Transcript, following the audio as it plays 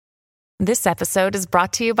This episode is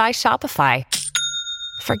brought to you by Shopify.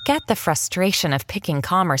 Forget the frustration of picking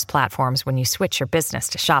commerce platforms when you switch your business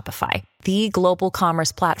to Shopify, the global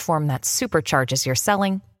commerce platform that supercharges your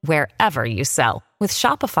selling wherever you sell. With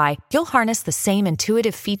Shopify, you'll harness the same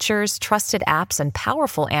intuitive features, trusted apps, and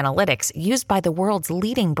powerful analytics used by the world's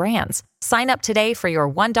leading brands. Sign up today for your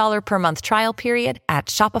 $1 per month trial period at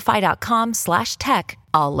shopify.com/tech,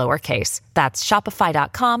 all lowercase. That's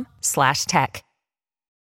shopify.com/tech.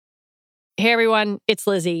 Hey everyone, it's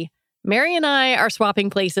Lizzie. Mary and I are swapping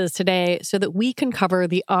places today so that we can cover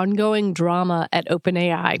the ongoing drama at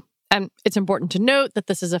OpenAI. And it's important to note that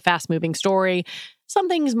this is a fast-moving story. Some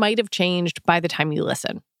things might have changed by the time you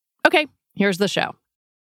listen. Okay, here's the show.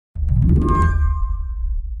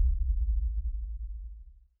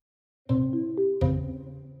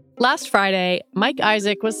 Last Friday, Mike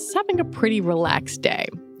Isaac was having a pretty relaxed day.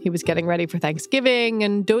 He was getting ready for Thanksgiving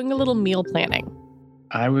and doing a little meal planning.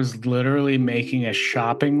 I was literally making a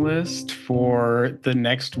shopping list for the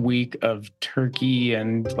next week of turkey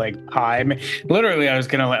and pie. Literally, I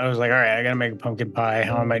was like, all right, I gotta make a pumpkin pie.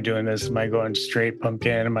 How am I doing this? Am I going straight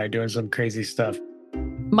pumpkin? Am I doing some crazy stuff?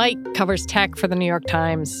 Mike covers tech for the New York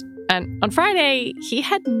Times. And on Friday, he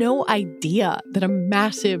had no idea that a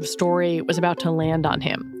massive story was about to land on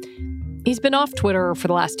him. He's been off Twitter for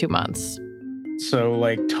the last 2 months. So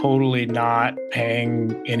totally not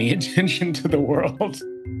paying any attention to the world.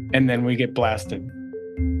 And then we get blasted.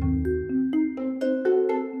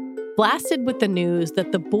 Blasted with the news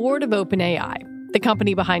that the board of OpenAI, the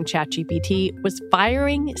company behind ChatGPT, was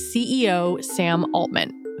firing CEO Sam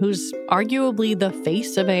Altman, who's arguably the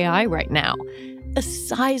face of AI right now. A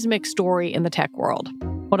seismic story in the tech world.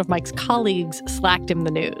 One of Mike's colleagues slacked him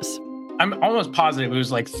the news. I'm almost positive it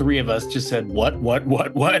was three of us just said, what,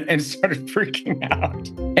 and started freaking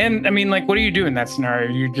out. And what do you do in that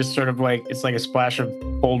scenario? You just sort of it's like a splash of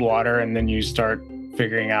cold water, and then you start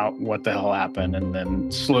figuring out what the hell happened. And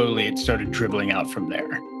then slowly it started dribbling out from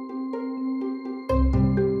there.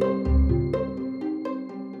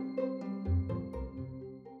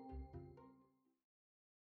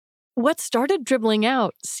 What started dribbling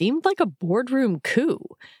out seemed like a boardroom coup,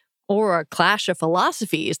 or a clash of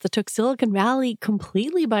philosophies that took Silicon Valley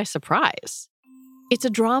completely by surprise. It's a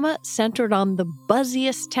drama centered on the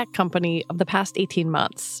buzziest tech company of the past 18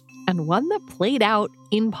 months, and one that played out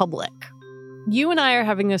in public. You and I are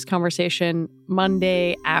having this conversation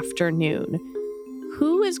Monday afternoon.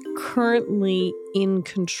 Who is currently in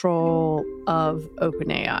control of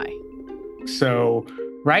OpenAI? So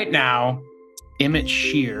right now, Emmett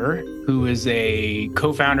Shear, who is a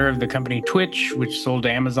co-founder of the company Twitch, which sold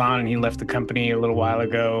to Amazon, and he left the company a little while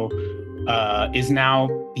ago, is now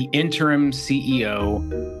the interim CEO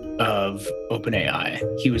of OpenAI.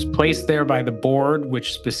 He was placed there by the board,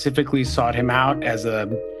 which specifically sought him out as a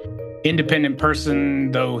independent person,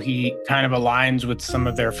 though he kind of aligns with some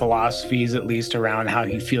of their philosophies, at least around how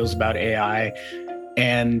he feels about AI,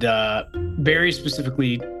 and very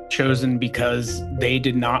specifically chosen because they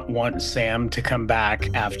did not want Sam to come back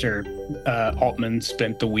after Altman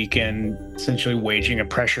spent the weekend essentially waging a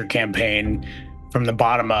pressure campaign from the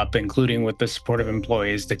bottom up, including with the support of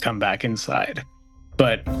employees, to come back inside.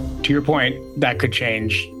 But to your point, that could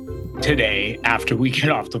change today after we get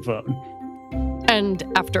off the phone. And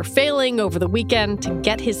after failing over the weekend to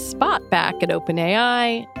get his spot back at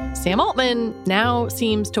OpenAI, Sam Altman now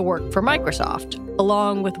seems to work for Microsoft,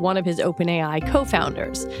 along with one of his OpenAI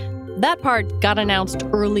co-founders. That part got announced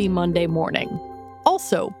early Monday morning,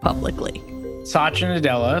 also publicly. Satya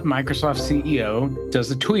Nadella, Microsoft CEO,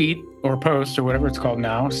 does a tweet or post or whatever it's called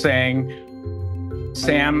now, saying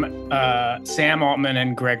Sam Altman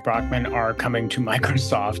and Greg Brockman are coming to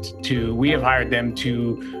Microsoft we have hired them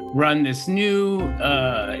to run this new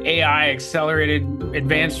AI accelerated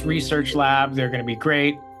advanced research lab. They're going to be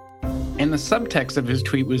great. And the subtext of his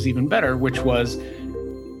tweet was even better, which was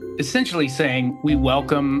essentially saying, we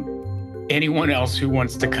welcome anyone else who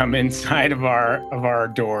wants to come inside of our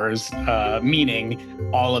doors, meaning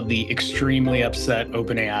all of the extremely upset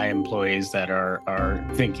OpenAI employees that are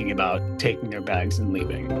thinking about taking their bags and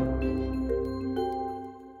leaving.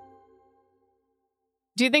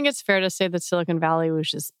 Do you think it's fair to say that Silicon Valley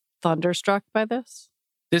was just thunderstruck by this?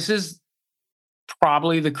 This is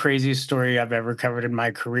probably the craziest story I've ever covered in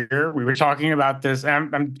my career. We were talking about this,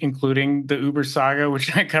 I'm including the Uber saga,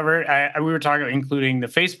 which I covered. We were talking, including the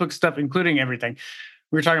Facebook stuff, including everything.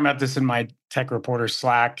 We were talking about this in my tech reporter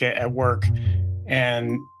Slack at work.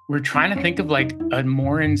 And we're trying to think of a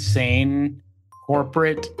more insane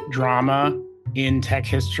corporate drama in tech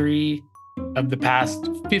history of the past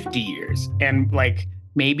 50 years. And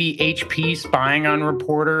maybe HP spying on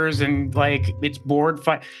reporters and like it's board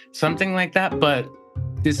fight, something like that. But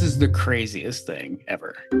this is the craziest thing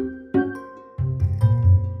ever.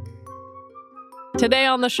 Today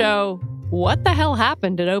on the show, what the hell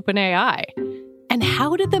happened at OpenAI? And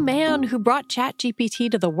how did the man who brought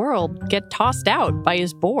ChatGPT to the world get tossed out by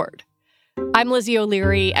his board? I'm Lizzie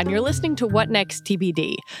O'Leary, and you're listening to What Next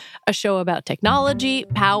TBD, a show about technology,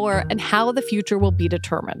 power, and how the future will be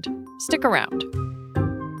determined. Stick around.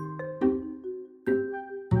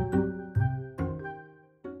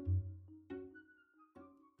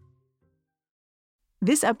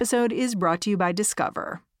 This episode is brought to you by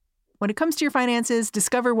Discover. When it comes to your finances,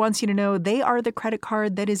 Discover wants you to know they are the credit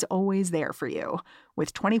card that is always there for you.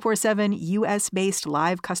 With 24/7 U.S.-based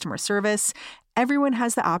live customer service, everyone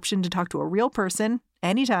has the option to talk to a real person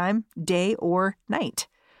anytime, day or night.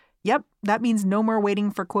 Yep, that means no more waiting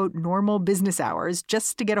for, quote, normal business hours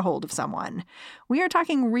just to get a hold of someone. We are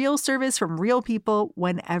talking real service from real people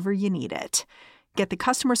whenever you need it. Get the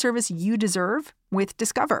customer service you deserve with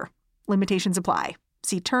Discover. Limitations apply.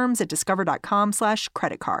 See terms at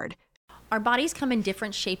discover.com/creditcard. Our bodies come in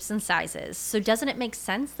different shapes and sizes, so doesn't it make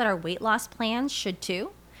sense that our weight loss plans should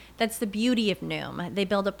too? That's the beauty of Noom. They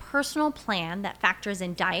build a personal plan that factors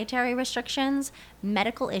in dietary restrictions,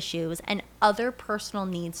 medical issues, and other personal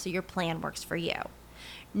needs so your plan works for you.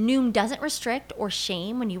 Noom doesn't restrict or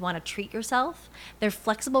shame when you want to treat yourself. Their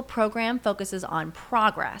flexible program focuses on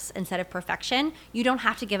progress instead of perfection. You don't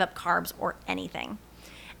have to give up carbs or anything.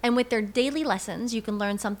 And with their daily lessons, you can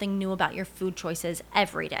learn something new about your food choices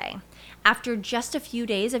every day. After just a few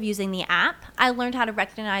days of using the app, I learned how to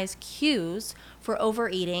recognize cues for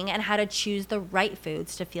overeating and how to choose the right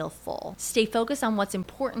foods to feel full. Stay focused on what's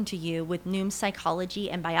important to you with Noom's psychology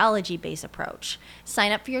and biology-based approach.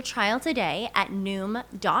 Sign up for your trial today at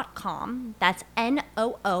Noom.com. That's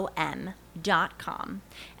Noom.com.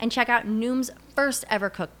 And check out Noom's first ever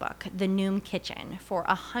cookbook, The Noom Kitchen, for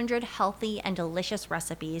 100 healthy and delicious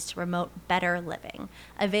recipes to promote better living.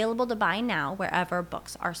 Available to buy now wherever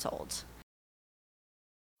books are sold.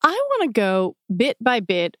 I want to go bit by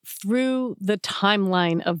bit through the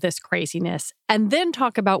timeline of this craziness and then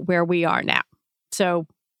talk about where we are now. So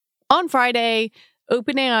on Friday,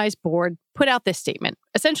 OpenAI's board put out this statement,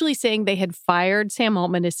 essentially saying they had fired Sam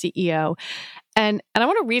Altman as CEO. And I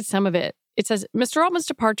want to read some of it. It says, Mr. Altman's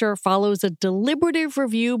departure follows a deliberative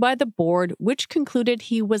review by the board, which concluded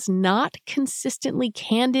he was not consistently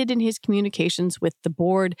candid in his communications with the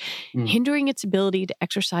board, hindering its ability to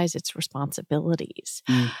exercise its responsibilities.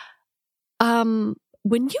 When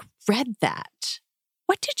you read that,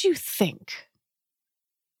 what did you think?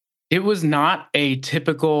 It was not a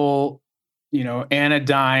typical,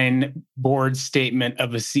 anodyne board statement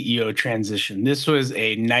of a CEO transition. This was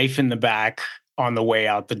a knife in the back on the way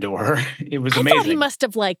out the door. It was amazing. I thought he must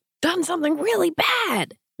have done something really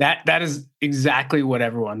bad. That is exactly what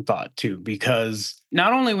everyone thought too, because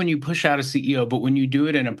not only when you push out a CEO, but when you do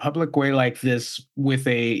it in a public way like this with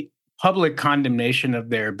a public condemnation of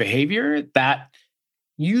their behavior, that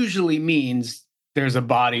usually means there's a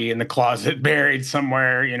body in the closet buried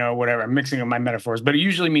somewhere, whatever. I'm mixing up my metaphors, but it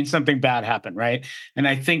usually means something bad happened, right? And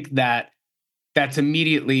I think that's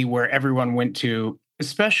immediately where everyone went to,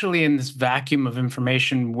 especially in this vacuum of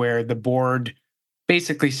information where the board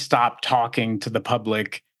basically stopped talking to the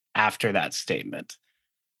public after that statement.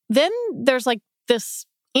 Then there's this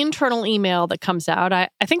internal email that comes out. I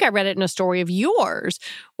think I read it in a story of yours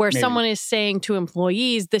where Maybe. Someone is saying to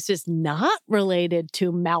employees, this is not related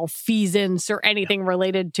to malfeasance or anything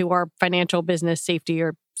related to our financial business safety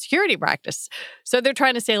or security practice. So they're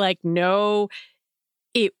trying to say no,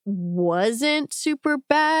 it wasn't super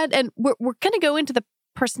bad. And we're going to go into the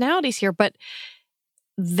personalities here, but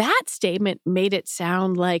that statement made it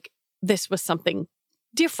sound like this was something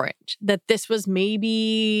different, that this was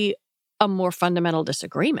maybe a more fundamental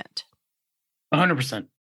disagreement. 100%.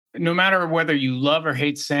 No matter whether you love or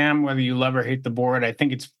hate Sam, whether you love or hate the board, I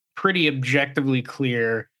think it's pretty objectively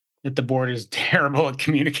clear that the board is terrible at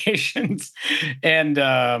communications. And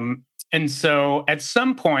so at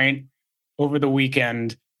some point over the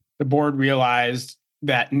weekend, the board realized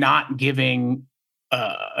that not giving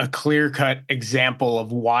a clear-cut example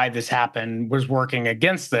of why this happened was working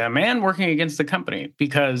against them and working against the company,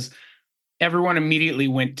 because everyone immediately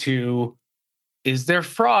went to, is there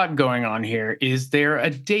fraud going on here? Is there a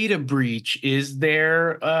data breach? Is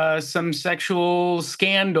there some sexual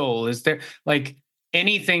scandal? Is there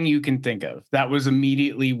anything you can think of? That was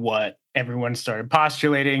immediately what everyone started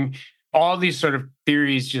postulating. All these sort of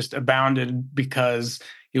theories just abounded because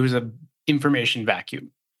it was an information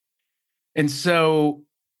vacuum. And so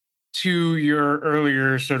to your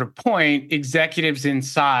earlier sort of point, executives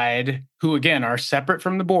inside who, again, are separate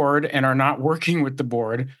from the board and are not working with the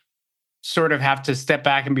board sort of have to step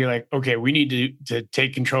back and be like, okay, we need to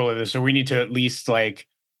take control of this, or we need to at least like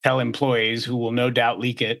tell employees who will no doubt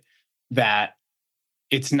leak it that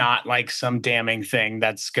it's not like some damning thing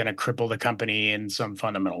that's going to cripple the company in some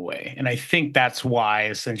fundamental way. And I think that's why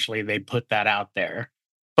essentially they put that out there.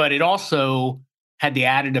 But it also had the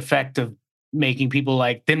added effect of making people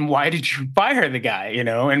like, then why did you fire the guy,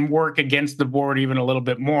 and work against the board even a little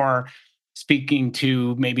bit more, speaking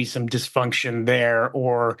to maybe some dysfunction there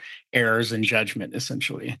or errors in judgment,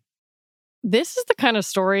 essentially. This is the kind of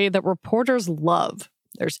story that reporters love.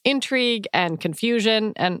 There's intrigue and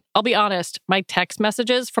confusion, and I'll be honest, my text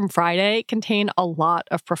messages from Friday contain a lot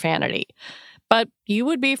of profanity. But you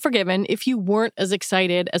would be forgiven if you weren't as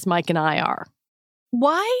excited as Mike and I are.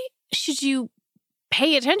 Why should you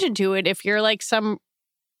pay attention to it if you're like some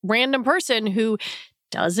random person who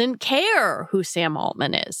doesn't care who Sam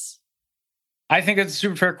Altman is? I think it's a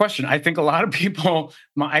super fair question. I think a lot of people,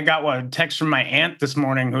 I got a text from my aunt this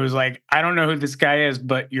morning who was like, I don't know who this guy is,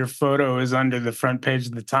 but your photo is under the front page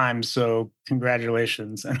of the Times, so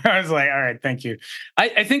congratulations. And I was like, all right, thank you.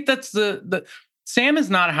 I think that's the Sam is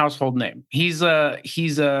not a household name. He's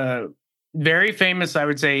a very famous, I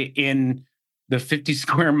would say, in the 50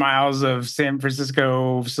 square miles of San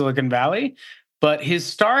Francisco, Silicon Valley, but his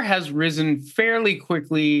star has risen fairly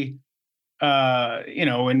quickly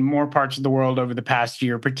in more parts of the world over the past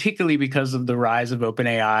year, particularly because of the rise of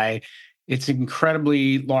OpenAI, its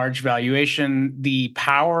incredibly large valuation, the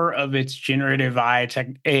power of its generative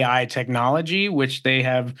AI technology, which they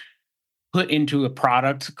have put into a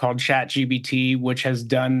product called ChatGPT, which has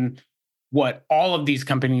done what all of these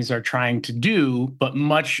companies are trying to do, but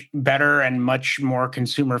much better and much more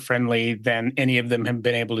consumer-friendly than any of them have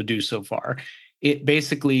been able to do so far. It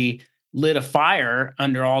basically lit a fire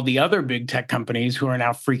under all the other big tech companies who are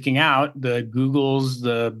now freaking out. The Googles,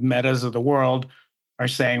 the Metas of the world are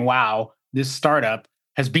saying, wow, this startup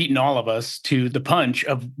has beaten all of us to the punch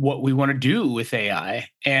of what we want to do with AI.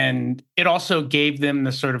 And it also gave them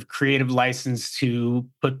the sort of creative license to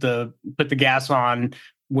put the gas on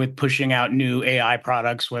with pushing out new AI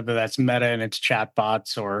products, whether that's Meta and its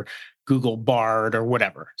chatbots or Google Bard or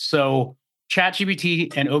whatever. So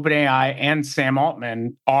ChatGPT and OpenAI and Sam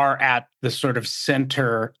Altman are at the sort of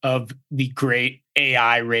center of the great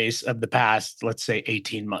AI race of the past, let's say,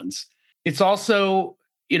 18 months. It's also,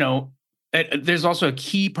 there's also a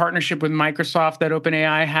key partnership with Microsoft that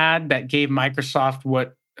OpenAI had that gave Microsoft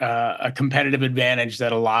a competitive advantage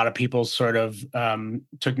that a lot of people sort of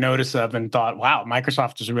took notice of and thought, wow,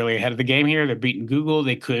 Microsoft is really ahead of the game here. They're beating Google.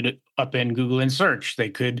 They could upend Google in search. They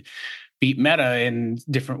could beat Meta in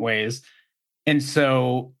different ways. And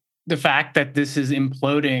so the fact that this is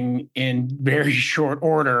imploding in very short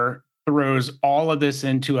order throws all of this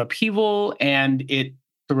into upheaval, and it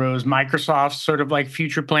throws Microsoft's sort of like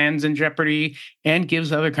future plans in jeopardy and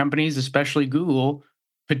gives other companies, especially Google,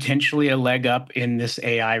 potentially a leg up in this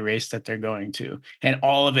AI race that they're going to. And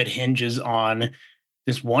all of it hinges on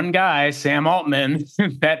this one guy, Sam Altman,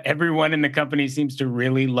 that everyone in the company seems to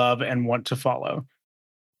really love and want to follow.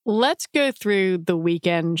 Let's go through the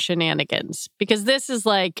weekend shenanigans, because this is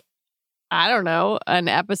like, I don't know, an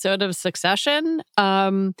episode of Succession.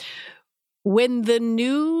 When the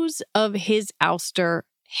news of his ouster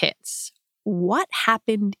hits, what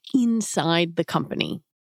happened inside the company?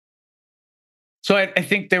 So I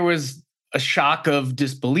think there was a shock of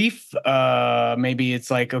disbelief. Maybe it's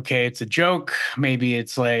like, okay, it's a joke. Maybe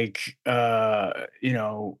it's like,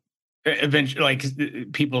 eventually, like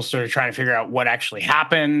people started trying to figure out what actually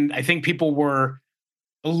happened. I think people were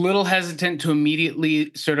a little hesitant to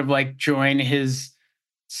immediately sort of like join his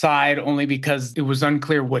side, only because it was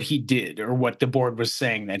unclear what he did or what the board was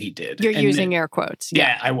saying that he did. You're using air quotes.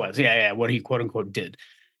 Yeah, I was. Yeah. What he quote unquote did.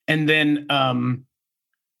 And then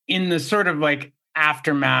in the sort of like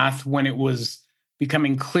aftermath, when it was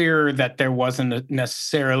becoming clear that there wasn't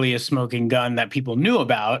necessarily a smoking gun that people knew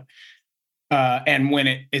about, and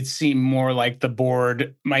when it seemed more like the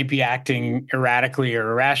board might be acting erratically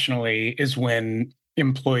or irrationally, is when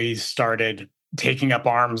employees started taking up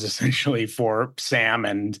arms essentially for Sam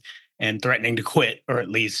and threatening to quit, or at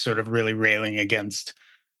least sort of really railing against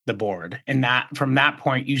the board. And that from that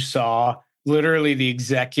point, you saw literally the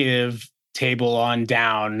executive table on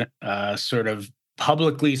down sort of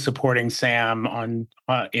publicly supporting Sam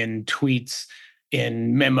in tweets,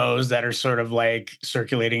 in memos that are sort of like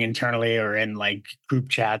circulating internally or in like group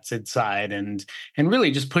chats inside, and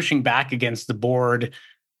really just pushing back against the board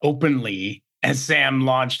openly, as Sam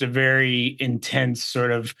launched a very intense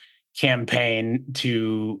sort of campaign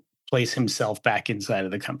to place himself back inside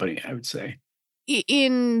of the company, I would say.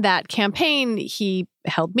 In that campaign, he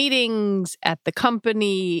held meetings at the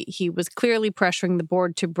company. He was clearly pressuring the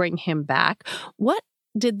board to bring him back. What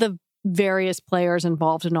did the various players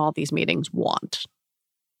involved in all these meetings want?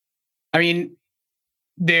 I mean,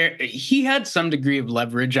 he had some degree of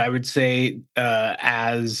leverage, I would say,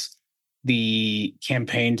 as the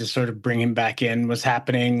campaign to sort of bring him back in was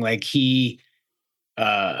happening. Like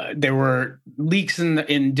there were leaks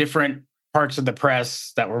in different parts of the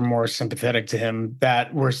press that were more sympathetic to him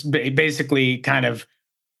that were basically kind of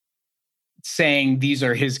saying these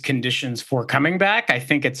are his conditions for coming back. I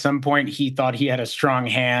think at some point he thought he had a strong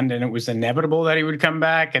hand and it was inevitable that he would come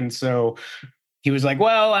back. And so he was like,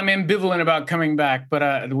 well, I'm ambivalent about coming back,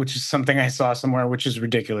 but which is something I saw somewhere, which is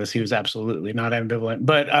ridiculous. He was absolutely not ambivalent,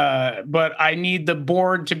 but I need the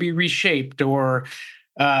board to be reshaped, or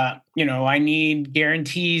I need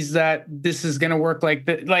guarantees that this is going to work like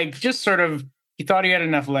that. Like, just sort of, he thought he had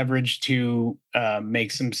enough leverage to make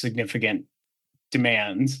some significant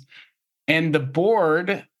demands. And the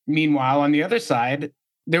board, meanwhile, on the other side,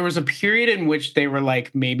 there was a period in which they were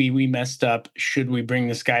like, maybe we messed up. Should we bring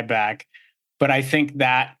this guy back? But I think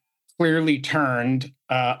that clearly turned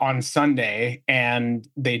on Sunday, and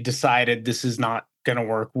they decided this is not going to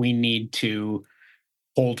work. We need to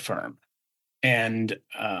hold firm. And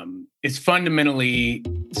it's fundamentally,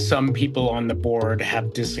 some people on the board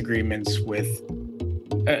have disagreements with,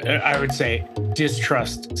 I would say,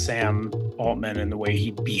 distrust Sam Altman and the way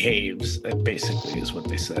he behaves. That basically is what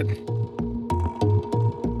they said.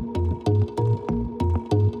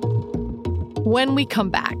 When we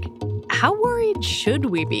come back, how worried should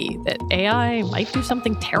we be that AI might do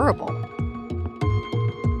something terrible?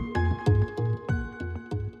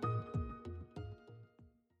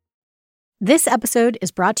 This episode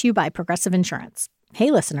is brought to you by Progressive Insurance.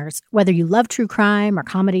 Hey, listeners, whether you love true crime or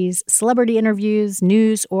comedies, celebrity interviews,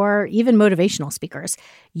 news, or even motivational speakers,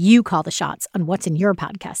 you call the shots on what's in your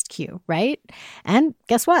podcast queue, right? And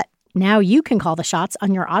guess what? Now you can call the shots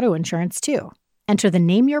on your auto insurance, too. Enter the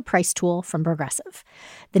Name Your Price tool from Progressive.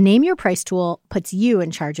 The Name Your Price tool puts you in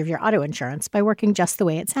charge of your auto insurance by working just the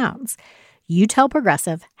way it sounds. You tell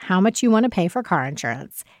Progressive how much you want to pay for car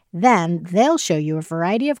insurance. Then they'll show you a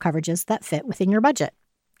variety of coverages that fit within your budget,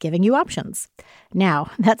 giving you options.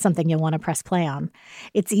 Now, that's something you'll want to press play on.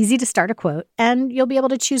 It's easy to start a quote, and you'll be able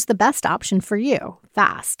to choose the best option for you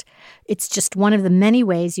fast. It's just one of the many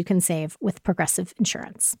ways you can save with Progressive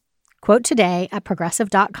Insurance. Quote today at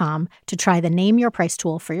Progressive.com to try the Name Your Price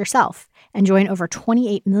tool for yourself and join over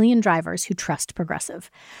 28 million drivers who trust Progressive.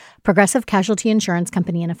 Progressive Casualty Insurance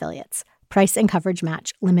Company and Affiliates. Price and coverage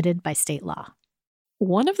match limited by state law.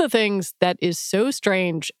 One of the things that is so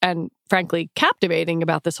strange and, frankly, captivating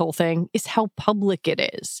about this whole thing is how public it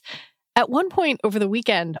is. At one point over the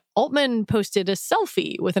weekend, Altman posted a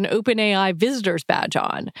selfie with an OpenAI visitor's badge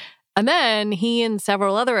on. And then he and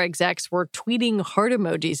several other execs were tweeting heart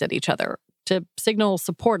emojis at each other to signal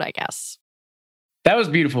support, I guess. That was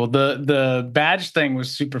beautiful. The badge thing was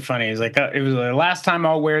super funny. It's like, it was the last time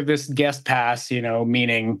I'll wear this guest pass,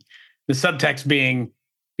 meaning the subtext being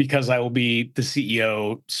because I will be the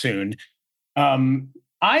CEO soon.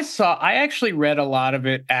 I actually read a lot of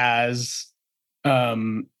it as,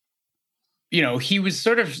 he was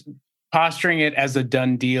sort of posturing it as a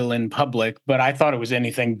done deal in public, but I thought it was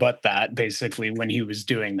anything but that, basically, when he was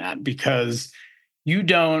doing that, because you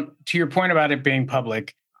don't, to your point about it being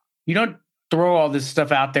public, you don't throw all this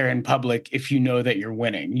stuff out there in public if you know that you're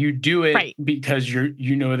winning. You do it right because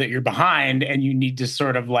you know that you're behind and you need to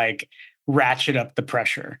sort of like ratchet up the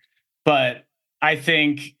pressure. But I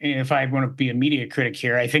think, if I want to be a media critic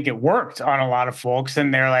here, I think it worked on a lot of folks,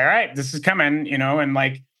 and they're like, all right, this is coming, and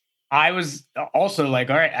like, I was also like,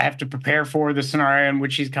 all right, I have to prepare for the scenario in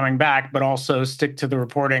which he's coming back, but also stick to the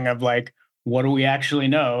reporting of like, what do we actually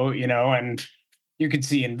know, and you could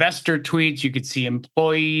see investor tweets, you could see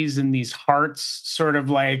employees in these hearts sort of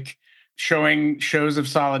like showing shows of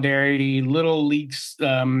solidarity, little leaks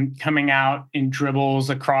coming out in dribbles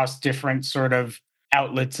across different sort of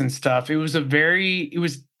outlets and stuff. It was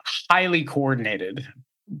highly coordinated.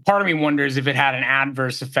 Part of me wonders if it had an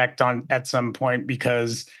adverse effect at some point,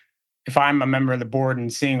 because if I'm a member of the board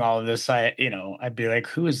and seeing all of this, I'd be like,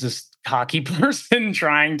 who is this cocky person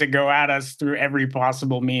trying to go at us through every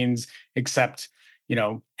possible means except,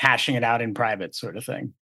 hashing it out in private sort of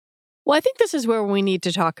thing. Well, I think this is where we need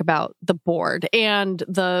to talk about the board and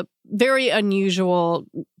the very unusual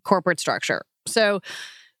corporate structure. So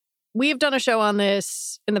we have done a show on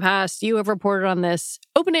this in the past. You have reported on this.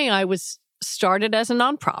 OpenAI was started as a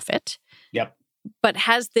nonprofit. Yep. But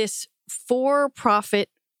has this for-profit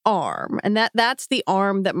arm, and that's the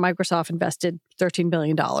arm that Microsoft invested $13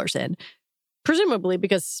 billion in. Presumably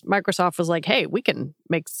because Microsoft was like, hey, we can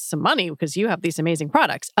make some money because you have these amazing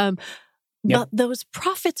products. But those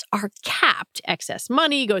profits are capped. Excess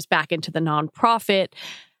money goes back into the nonprofit.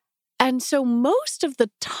 And so most of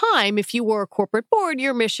the time, if you were a corporate board,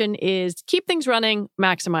 your mission is keep things running,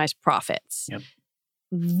 maximize profits. Yep.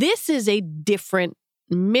 This is a different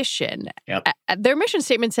mission. Yep. Their mission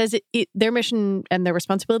statement says their mission and their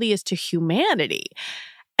responsibility is to humanity.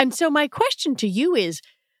 And so my question to you is,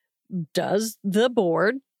 does the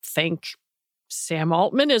board think Sam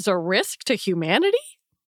Altman is a risk to humanity?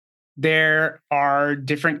 There are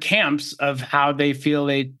different camps of how they feel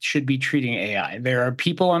they should be treating AI. There are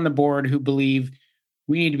people on the board who believe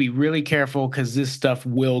we need to be really careful because this stuff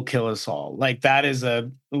will kill us all. Like that is a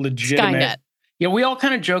legitimate... Skynet. Yeah, we all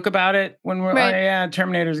kind of joke about it when we're right. Oh, yeah,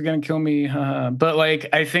 Terminator's going to kill me. But like,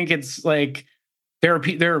 I think it's like there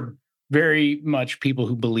are very much people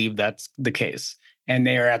who believe that's the case. And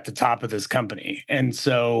they are at the top of this company. And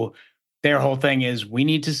so their whole thing is we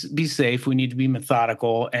need to be safe, we need to be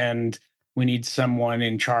methodical, and we need someone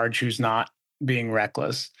in charge who's not being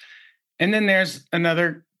reckless. And then there's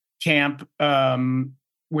another camp,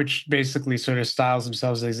 which basically sort of styles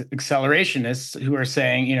themselves as accelerationists who are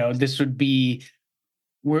saying, this would be,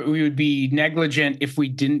 we would be negligent if we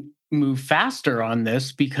didn't move faster on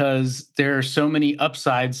this because there are so many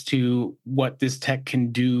upsides to what this tech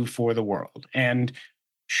can do for the world. And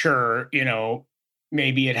sure,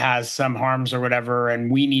 maybe it has some harms or whatever, and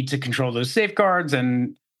we need to control those safeguards.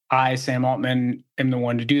 And I, Sam Altman, am the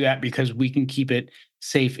one to do that because we can keep it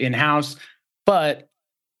safe in-house. But,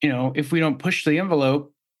 if we don't push the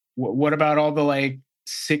envelope, what about all the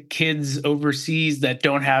sick kids overseas that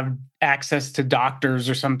don't have access to doctors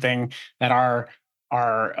or something that our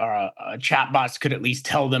chatbots could at least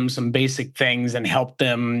tell them some basic things and help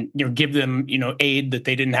them, give them, aid that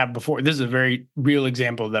they didn't have before. This is a very real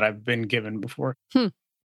example that I've been given before.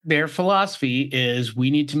 Their philosophy is we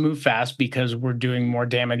need to move fast because we're doing more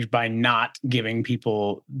damage by not giving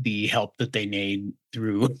people the help that they need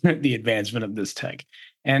through the advancement of this tech.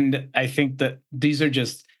 And I think that these are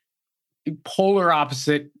just polar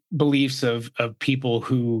opposite beliefs of people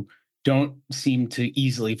who don't seem to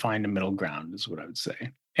easily find a middle ground, is what I would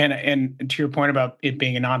say. And to your point about it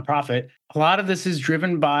being a nonprofit, a lot of this is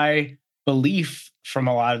driven by belief from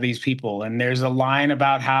a lot of these people. And there's a line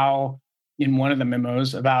about how, in one of the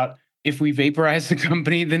memos, about if we vaporize the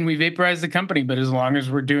company, then we vaporize the company. But as long as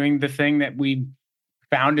we're doing the thing that we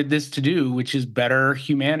founded this to do, which is better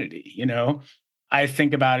humanity, I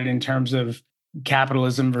think about it in terms of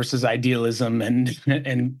capitalism versus idealism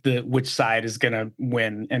and which side is going to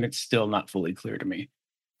win. And it's still not fully clear to me.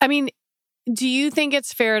 I mean, do you think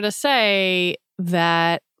it's fair to say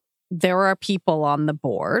that there are people on the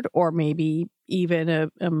board, or maybe even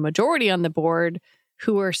a majority on the board,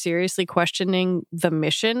 who are seriously questioning the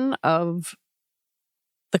mission of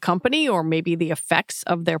the company or maybe the effects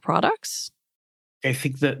of their products? I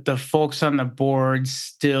think that the folks on the board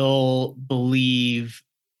still believe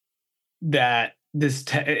that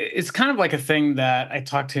it's kind of like a thing that I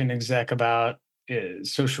talked to an exec about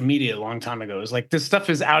social media a long time ago. It's like this stuff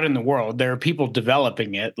is out in the world. There are people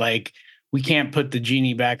developing it. Like we can't put the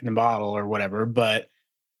genie back in the bottle or whatever, but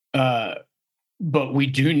we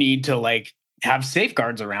do need to have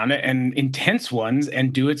safeguards around it and intense ones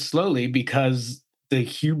and do it slowly because the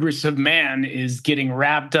hubris of man is getting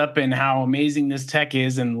wrapped up in how amazing this tech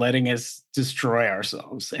is and letting us destroy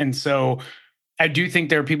ourselves. And so I do think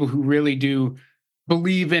there are people who really do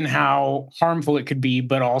believe in how harmful it could be,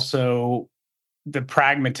 but also the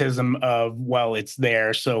pragmatism of, well, it's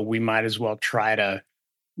there, so we might as well try to,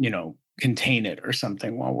 contain it or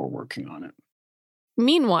something while we're working on it.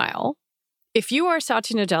 Meanwhile, if you are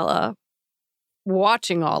Satya Nadella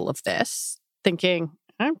watching all of this, thinking,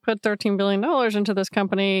 I put $13 billion into this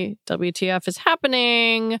company, WTF is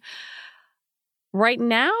happening. Right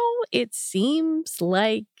now, it seems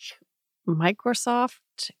like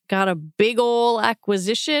Microsoft got a big ol'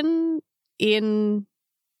 acquisition in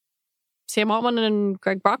Sam Altman and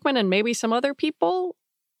Greg Brockman and maybe some other people.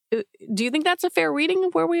 Do you think that's a fair reading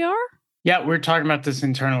of where we are? Yeah, we're talking about this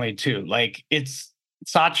internally too. It's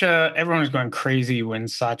Satya, everyone was going crazy when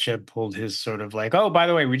Satya pulled his sort of oh, by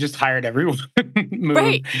the way, we just hired everyone move.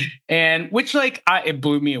 Right. And which it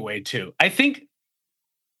blew me away too. I think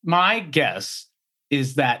my guess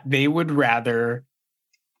is that they would rather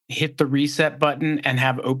hit the reset button and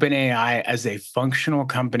have OpenAI as a functional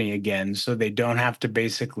company again, so they don't have to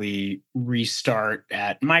basically restart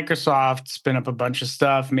at Microsoft, spin up a bunch of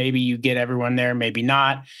stuff. Maybe you get everyone there, maybe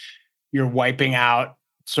not. You're wiping out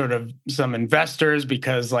sort of some investors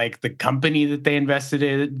because like the company that they invested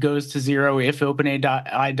in goes to zero if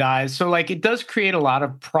OpenAI dies. So like it does create a lot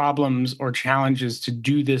of problems or challenges to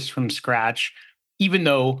do this from scratch, even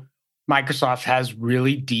though Microsoft has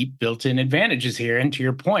really deep built-in advantages here. And to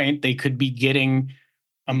your point, they could be getting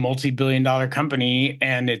a multi-billion-dollar company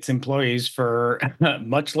and its employees for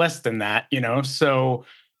much less than that, So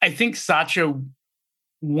I think Satya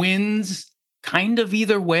wins kind of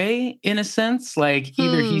either way, in a sense. Like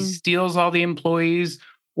either he steals all the employees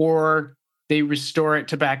or they restore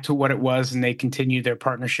it back to what it was and they continue their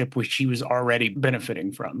partnership, which he was already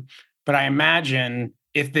benefiting from. But I imagine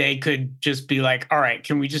if they could just be like, all right,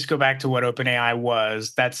 can we just go back to what OpenAI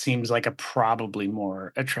was? That seems like a probably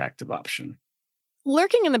more attractive option.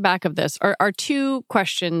 Lurking in the back of this are two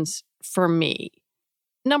questions for me.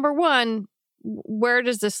 Number one, where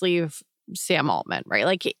does this leave Sam Altman, right?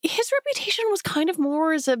 Like his reputation was kind of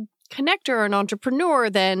more as a connector, an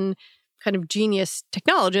entrepreneur than kind of genius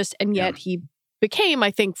technologist. And yet he became,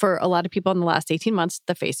 I think, for a lot of people in the last 18 months,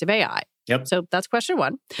 the face of AI. Yep. So that's question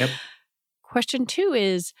one. Yep. Question two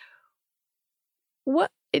is, is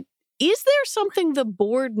there something the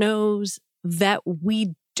board knows that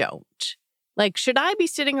we don't? Like, should I be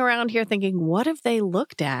sitting around here thinking, what have they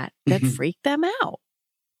looked at that freaked them out?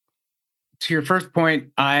 To your first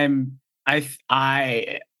point, I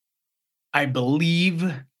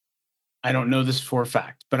believe, I don't know this for a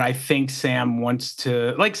fact, but I think Sam wants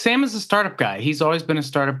to, like Sam is a startup guy. He's always been a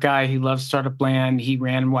startup guy. He loves startup land. He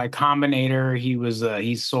ran Y Combinator.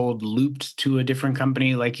 He sold Looped to a different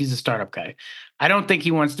company. Like he's a startup guy. I don't think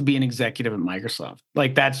he wants to be an executive at Microsoft.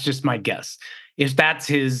 Like that's just my guess.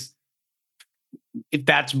 If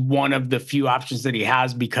that's one of the few options that he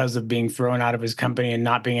has because of being thrown out of his company and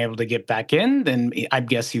not being able to get back in, then I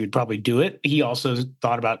guess he would probably do it. He also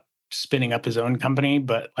thought about spinning up his own company,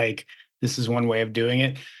 but like this is one way of doing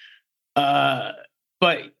it.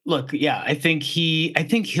 But look, yeah, I think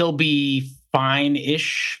he'll be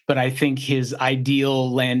fine-ish, but I think his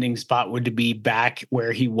ideal landing spot would be back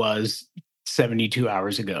where he was 72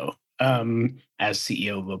 hours ago as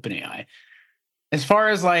CEO of OpenAI. As far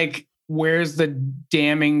as like, where's the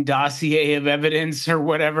damning dossier of evidence or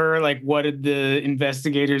whatever? Like, what did the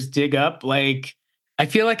investigators dig up? Like, I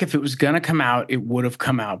feel like if it was going to come out, it would have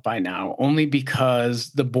come out by now, only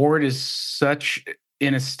because the board is such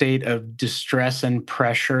in a state of distress and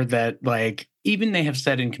pressure that, like, even they have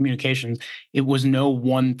said in communications, it was no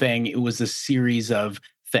one thing. It was a series of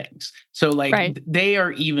things. So, like, They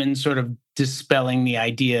are even sort of dispelling the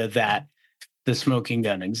idea that the smoking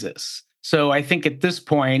gun exists. So I think at this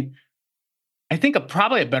point,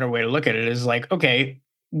 probably a better way to look at it is like, okay,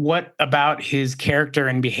 what about his character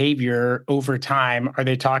and behavior over time are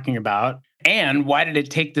they talking about? And why did it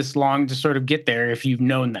take this long to sort of get there if you've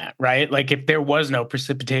known that, right? Like if there was no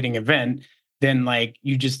precipitating event, then like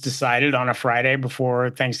you just decided on a Friday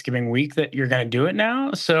before Thanksgiving week that you're going to do it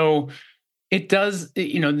now. So it does,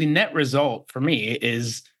 the net result for me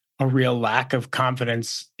is a real lack of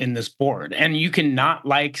confidence in this board. And you can not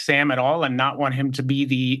like Sam at all and not want him to be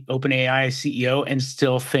the OpenAI CEO and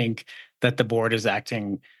still think that the board is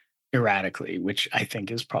acting erratically, which I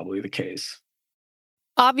think is probably the case.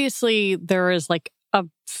 Obviously, there is like a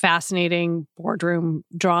fascinating boardroom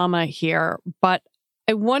drama here, but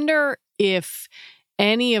I wonder if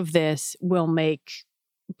any of this will make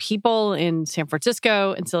people in San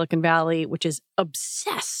Francisco and Silicon Valley, which is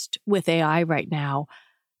obsessed with AI right now,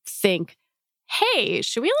 think, hey,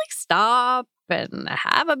 should we like stop and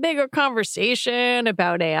have a bigger conversation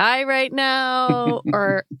about AI right now?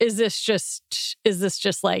 Or is this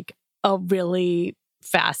just like a really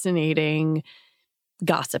fascinating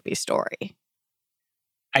gossipy story?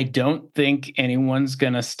 I don't think anyone's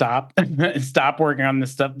going to stop working on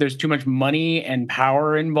this stuff. There's too much money and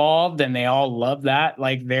power involved, and they all love that.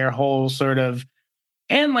 Like their whole sort of,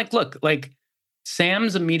 and like, look, like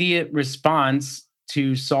Sam's immediate response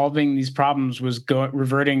to solving these problems was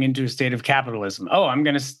reverting into a state of capitalism. Oh, I'm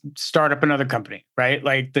going to start up another company, right?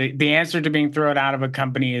 Like the answer to being thrown out of a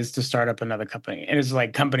company is to start up another company. And it's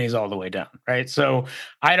like companies all the way down, right? So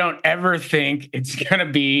I don't ever think it's going to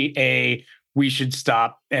be we should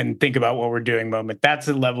stop and think about what we're doing moment. That's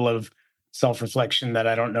a level of self-reflection that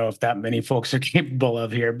I don't know if that many folks are capable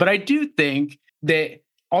of here. But I do think that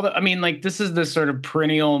this is the sort of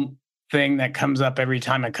perennial thing that comes up every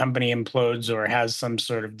time a company implodes or has some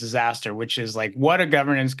sort of disaster, which is like, what do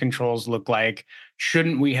governance controls look like?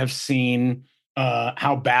 Shouldn't we have seen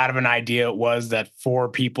how bad of an idea it was that 4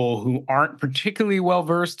 people who aren't particularly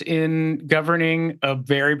well-versed in governing a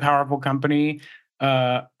very powerful company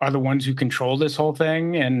are the ones who control this whole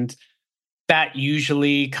thing? And that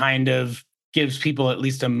usually kind of gives people at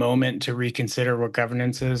least a moment to reconsider what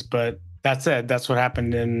governance is. But that said, that's what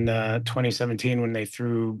happened in 2017 when they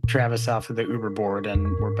threw Travis off of the Uber board, and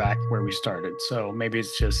we're back where we started. So maybe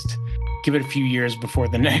it's just give it a few years before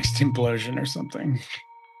the next implosion or something.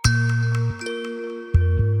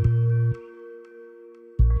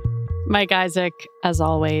 Mike Isaac, as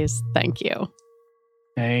always, thank you.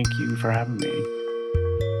 Thank you for having me.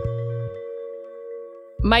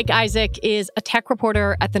 Mike Isaac is a tech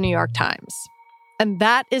reporter at the New York Times. And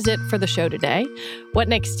that is it for the show today. What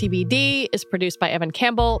Next TBD is produced by Evan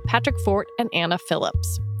Campbell, Patrick Fort, and Anna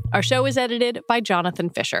Phillips. Our show is edited by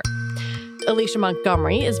Jonathan Fisher. Alicia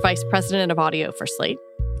Montgomery is vice president of audio for Slate.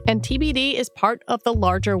 And TBD is part of the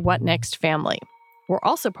larger What Next family. We're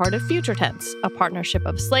also part of Future Tense, a partnership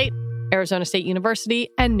of Slate, Arizona State University,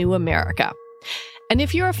 and New America. And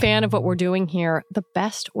if you're a fan of what we're doing here, the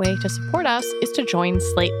best way to support us is to join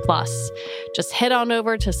Slate Plus. Just head on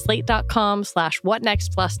over to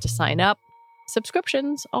slate.com/whatnextplus to sign up.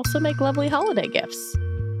 Subscriptions also make lovely holiday gifts.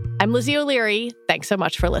 I'm Lizzie O'Leary. Thanks so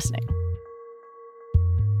much for listening.